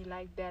gonna know me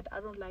like that.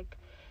 I don't like.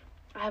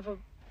 I have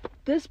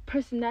this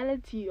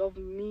personality of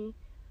me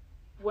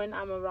when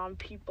I'm around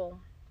people,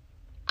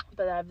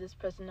 but I have this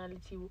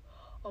personality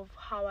of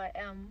how I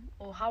am,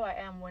 or how I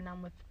am when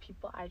I'm with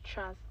people I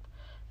trust.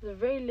 There's a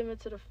very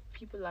limited of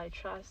people I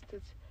trust.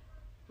 It's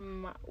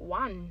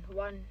one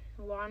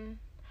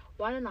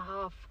and a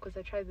half, because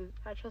I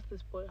trust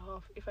this boy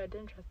half. If I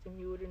didn't trust him,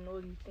 he wouldn't know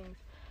these things.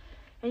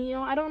 And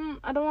I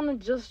don't want to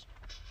just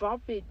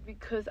drop it,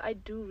 because I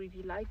do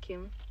really like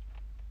him.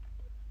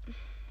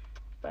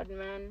 But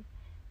man,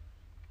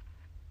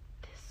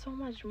 there's so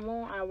much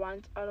more I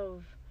want out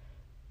of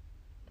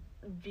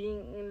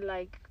being in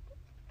like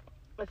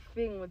a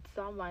thing with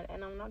someone,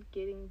 and I'm not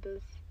getting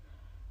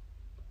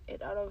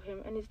it out of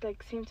him. And it's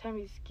like, same time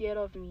he's scared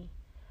of me.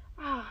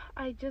 How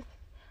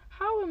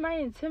am I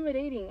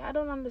intimidating? I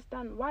don't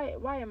understand. Why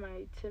am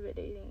I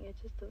intimidating? It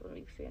just doesn't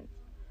make sense.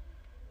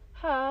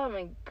 Oh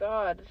my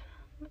god,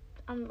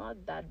 I'm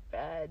not that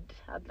bad.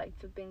 I'd like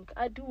to think.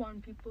 I do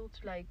want people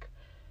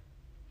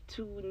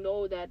to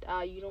know that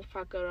you don't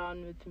fuck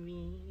around with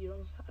me.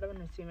 I don't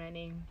want to say my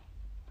name.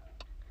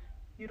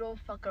 You don't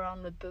fuck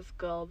around with this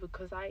girl,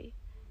 because I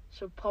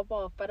should pop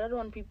off. But I don't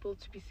want people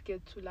to be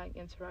scared to like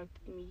interact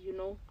with me,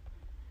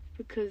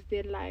 because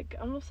they're like,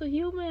 I'm also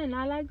human.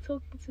 I like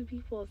talking to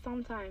people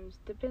sometimes.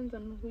 Depends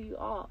on who you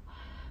are.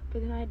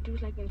 But then I do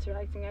like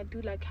interacting. I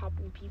do like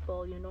helping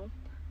people,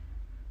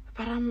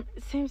 But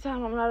same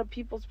time, I'm not a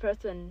people's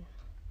person.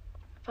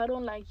 If I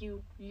don't like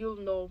you, you'll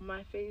know.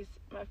 My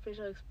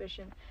facial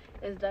expression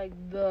is like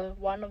the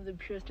one of the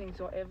purest things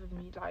you'll ever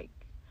meet. Like,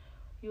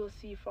 you'll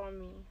see from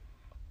me.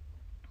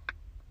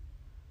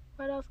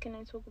 What else can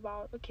I talk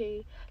about?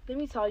 Okay, let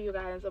me tell you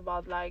guys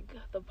about like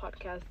the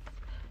podcasts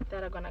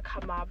that are gonna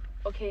come up.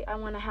 Okay, I'm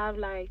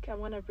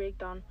gonna break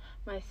down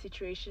my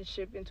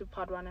situationship into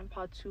part 1 and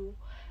part 2,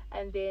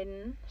 and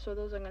then so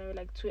those are gonna be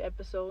like 2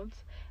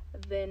 episodes.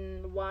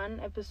 Then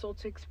 1 episode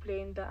to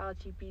explain the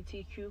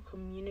LGBTQ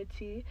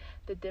community,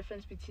 the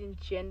difference between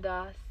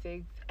gender,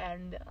 sex,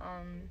 and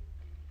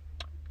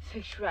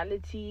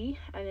sexuality,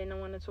 and then I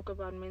want to talk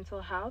about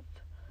mental health.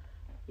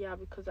 Yeah,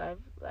 because I've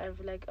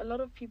like a lot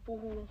of people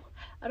who,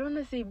 I don't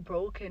want to say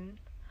broken,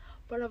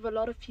 but I have a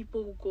lot of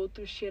people who go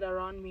through shit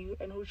around me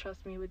and who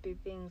trust me with their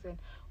things and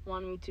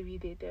want me to be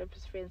their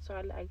therapist friend. So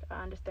I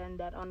understand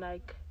that on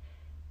like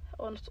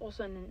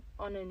also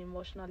on an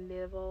emotional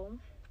level.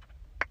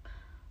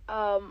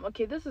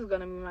 Okay, this is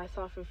gonna be my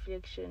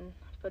self-reflection,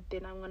 but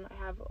then I'm gonna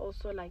have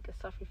also like a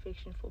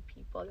self-reflection for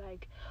people,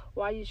 like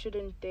why you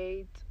shouldn't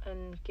date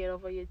and get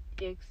over your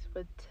ex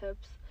with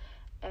tips.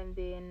 And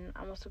then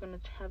I'm also gonna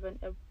have an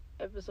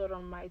episode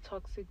on my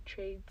toxic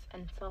traits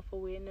and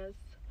self-awareness.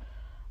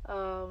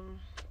 um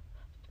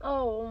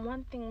oh,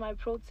 one thing, my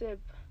pro tip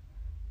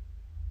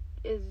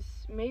is,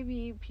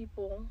 maybe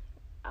people,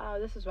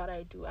 this is what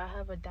I do. I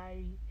have a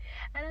diary,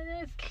 and I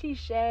know it's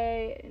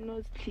cliche.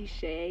 It's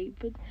cliche,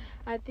 but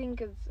I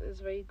think it's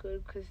very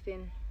good, because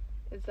then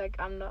it's like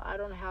I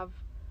don't have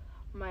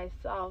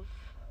myself,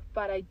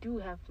 but I do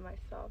have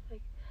myself.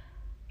 Like,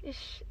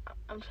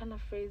 I'm trying to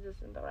phrase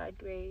this in the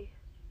right way.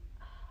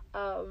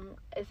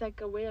 It's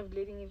like a way of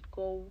letting it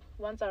go.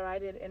 Once I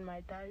write it in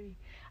my diary,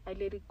 I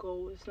let it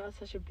go. It's not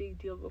such a big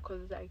deal,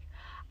 because it's like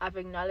I've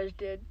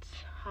acknowledged it,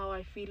 how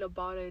I feel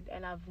about it,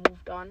 and I've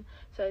moved on.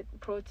 So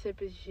pro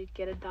tip is, you should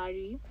get a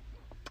diary,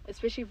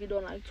 especially if you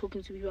don't like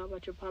talking to people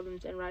about your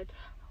problems, and write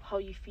how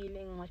you're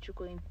feeling, what you're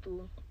going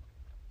through.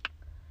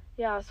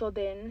 Yeah, so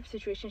then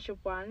situationship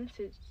 1,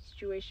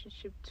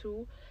 situationship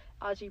 2,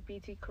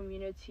 LGBT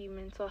community,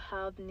 mental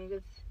health,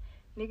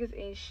 niggas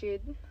ain't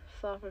shit,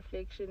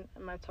 self-reflection,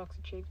 and my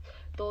toxic traits.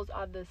 Those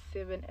are the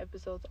 7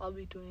 episodes I'll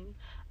be doing,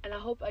 and I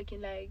hope I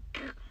can, like,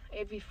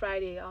 every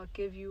Friday I'll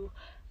give you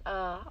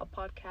a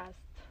podcast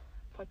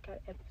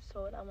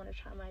episode. I want to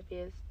try my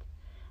best.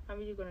 I'm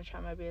really gonna try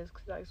my best,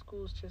 because like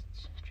school's just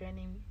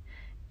draining me,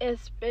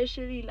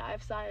 especially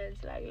life science.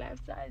 Like, life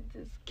science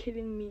is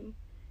killing me.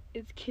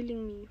 It's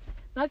killing me.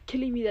 Not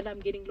killing me that I'm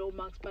getting low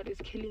marks, but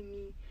it's killing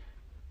me.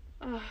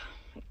 Oh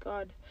my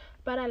god.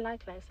 But I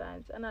like life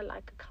science, and I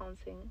like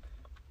accounting.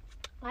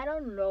 I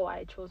don't know why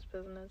I chose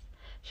business.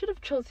 Should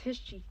have chose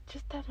history.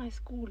 Just at my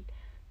school.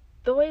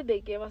 The way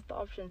they gave us the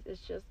options is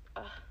just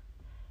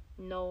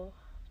no.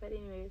 But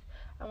anyways,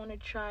 I want to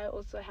try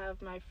also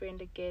have my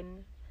friend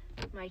again,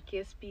 my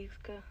guest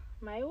speaker,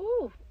 my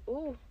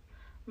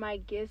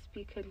guest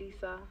speaker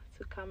Lisa,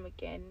 to come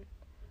again,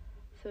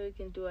 so we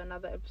can do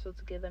another episode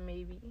together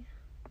maybe.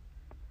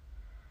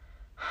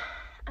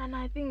 And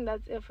I think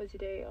that's it for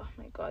today. Oh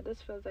my god,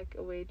 this feels like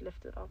a weight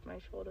lifted off my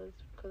shoulders,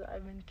 because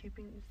I've been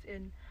keeping this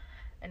in,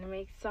 and it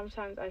makes,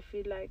 sometimes I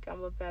feel like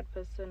I'm a bad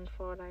person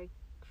for like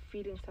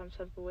feeling some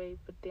type of way,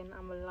 but then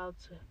I'm allowed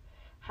to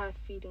have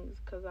feelings,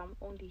 because I'm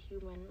only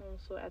human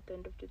also at the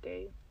end of the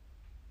day.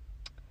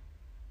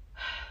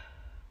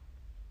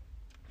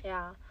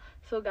 Yeah,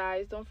 so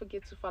guys, don't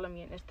forget to follow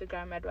me on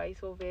Instagram at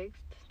WhyYouSoVexed.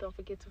 Don't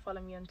forget to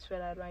follow me on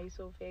Twitter at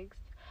WhyYouSoVexed.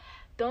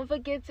 Don't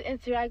forget to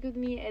interact with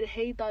me at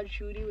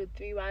hey.judy with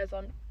 3 Y's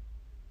on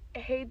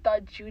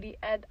hey.judy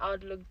at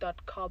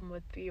outlook.com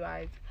with 3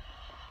 Y's.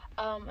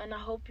 And I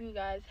hope you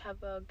guys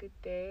have a good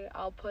day.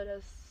 I'll put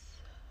a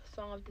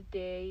song of the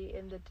day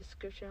in the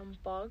description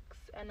box,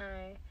 and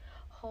I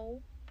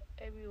hope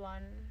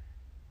everyone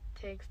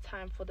takes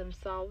time for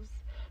themselves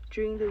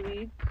during the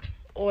week,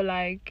 or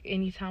like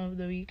any time of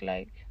the week,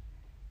 like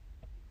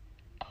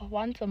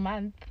once a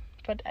month.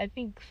 But I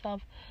think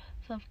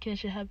self-care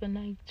should happen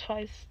like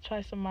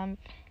twice a month.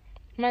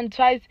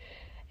 Twice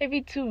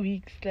every 2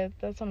 weeks. That's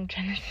what I'm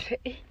trying to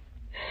say.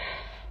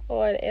 Or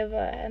whatever.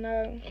 And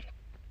a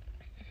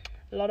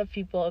lot of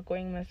people are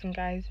going missing,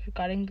 guys,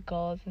 regarding the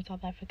girls in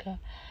South Africa.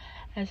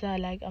 And so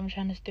I'm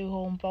trying to stay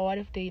home, but what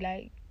if they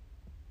like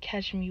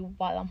catch me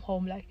while I'm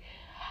home? Like,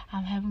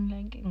 I'm having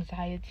like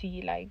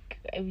anxiety, like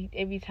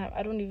every time.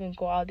 I don't even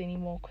go out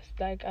anymore, because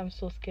like I'm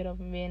so scared of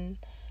men.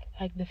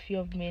 Like, the fear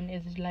of men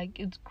is like,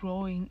 it's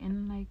growing.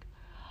 And like,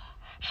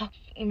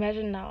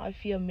 imagine now I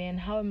fear men.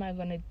 How am I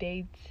gonna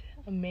date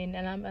a man,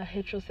 and I'm a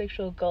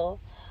heterosexual girl?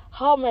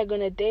 How am I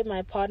gonna date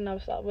my partner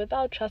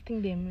without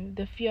trusting them?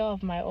 The fear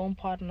of my own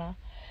partner,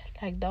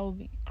 like, that would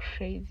be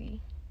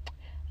crazy.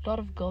 A lot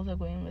of girls are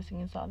going missing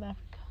in South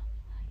Africa.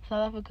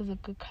 South Africa is a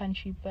good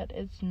country, but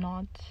it's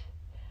not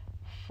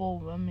for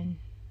women.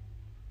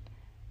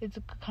 It's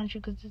a good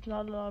country because there's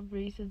not a lot of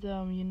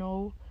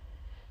racism.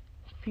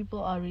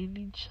 People are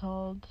really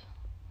chilled.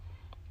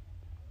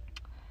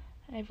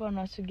 Everyone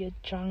wants to get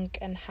drunk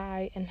and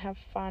high and have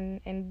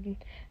fun and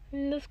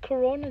in this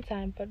corona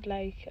time, but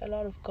like, a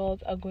lot of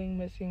girls are going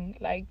missing,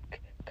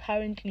 like,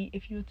 currently,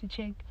 if you were to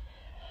check.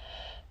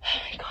 Oh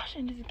my gosh,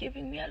 and it's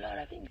giving me a lot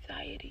of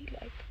anxiety,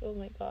 like, oh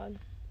my god.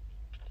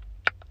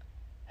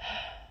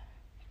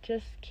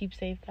 Just keep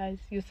safe, guys.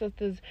 Your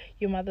sisters,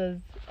 your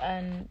mothers,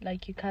 and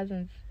like your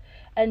cousins,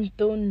 and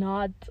do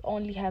not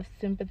only have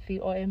sympathy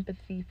or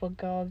empathy for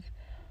girls.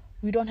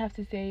 We don't have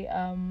to say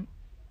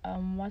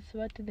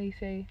what do they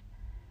say?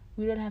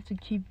 We don't have to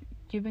keep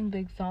giving the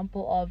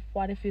example of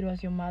what if it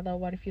was your mother,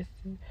 what if it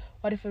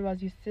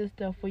was your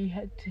sister, for you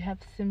had to have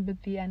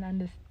sympathy and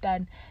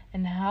understand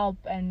and help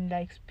and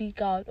like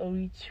speak out or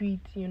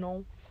retreat.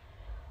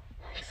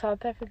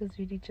 South Africa is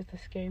really just a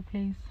scary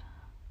place.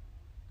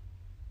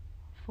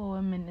 For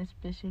women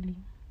especially.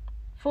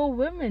 For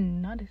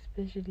women, not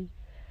especially.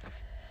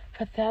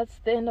 But that's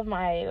the end of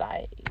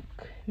my,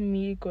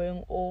 me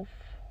going off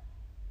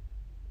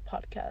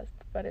podcast.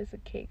 But it's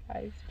okay,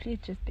 guys. Please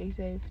just stay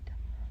safe.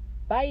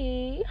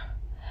 Bye.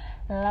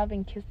 Love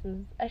and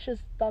kisses. I should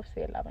stop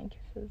saying love and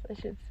kisses. I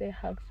should say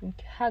hugs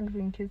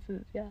and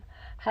kisses. Yeah,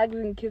 hugs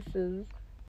and kisses.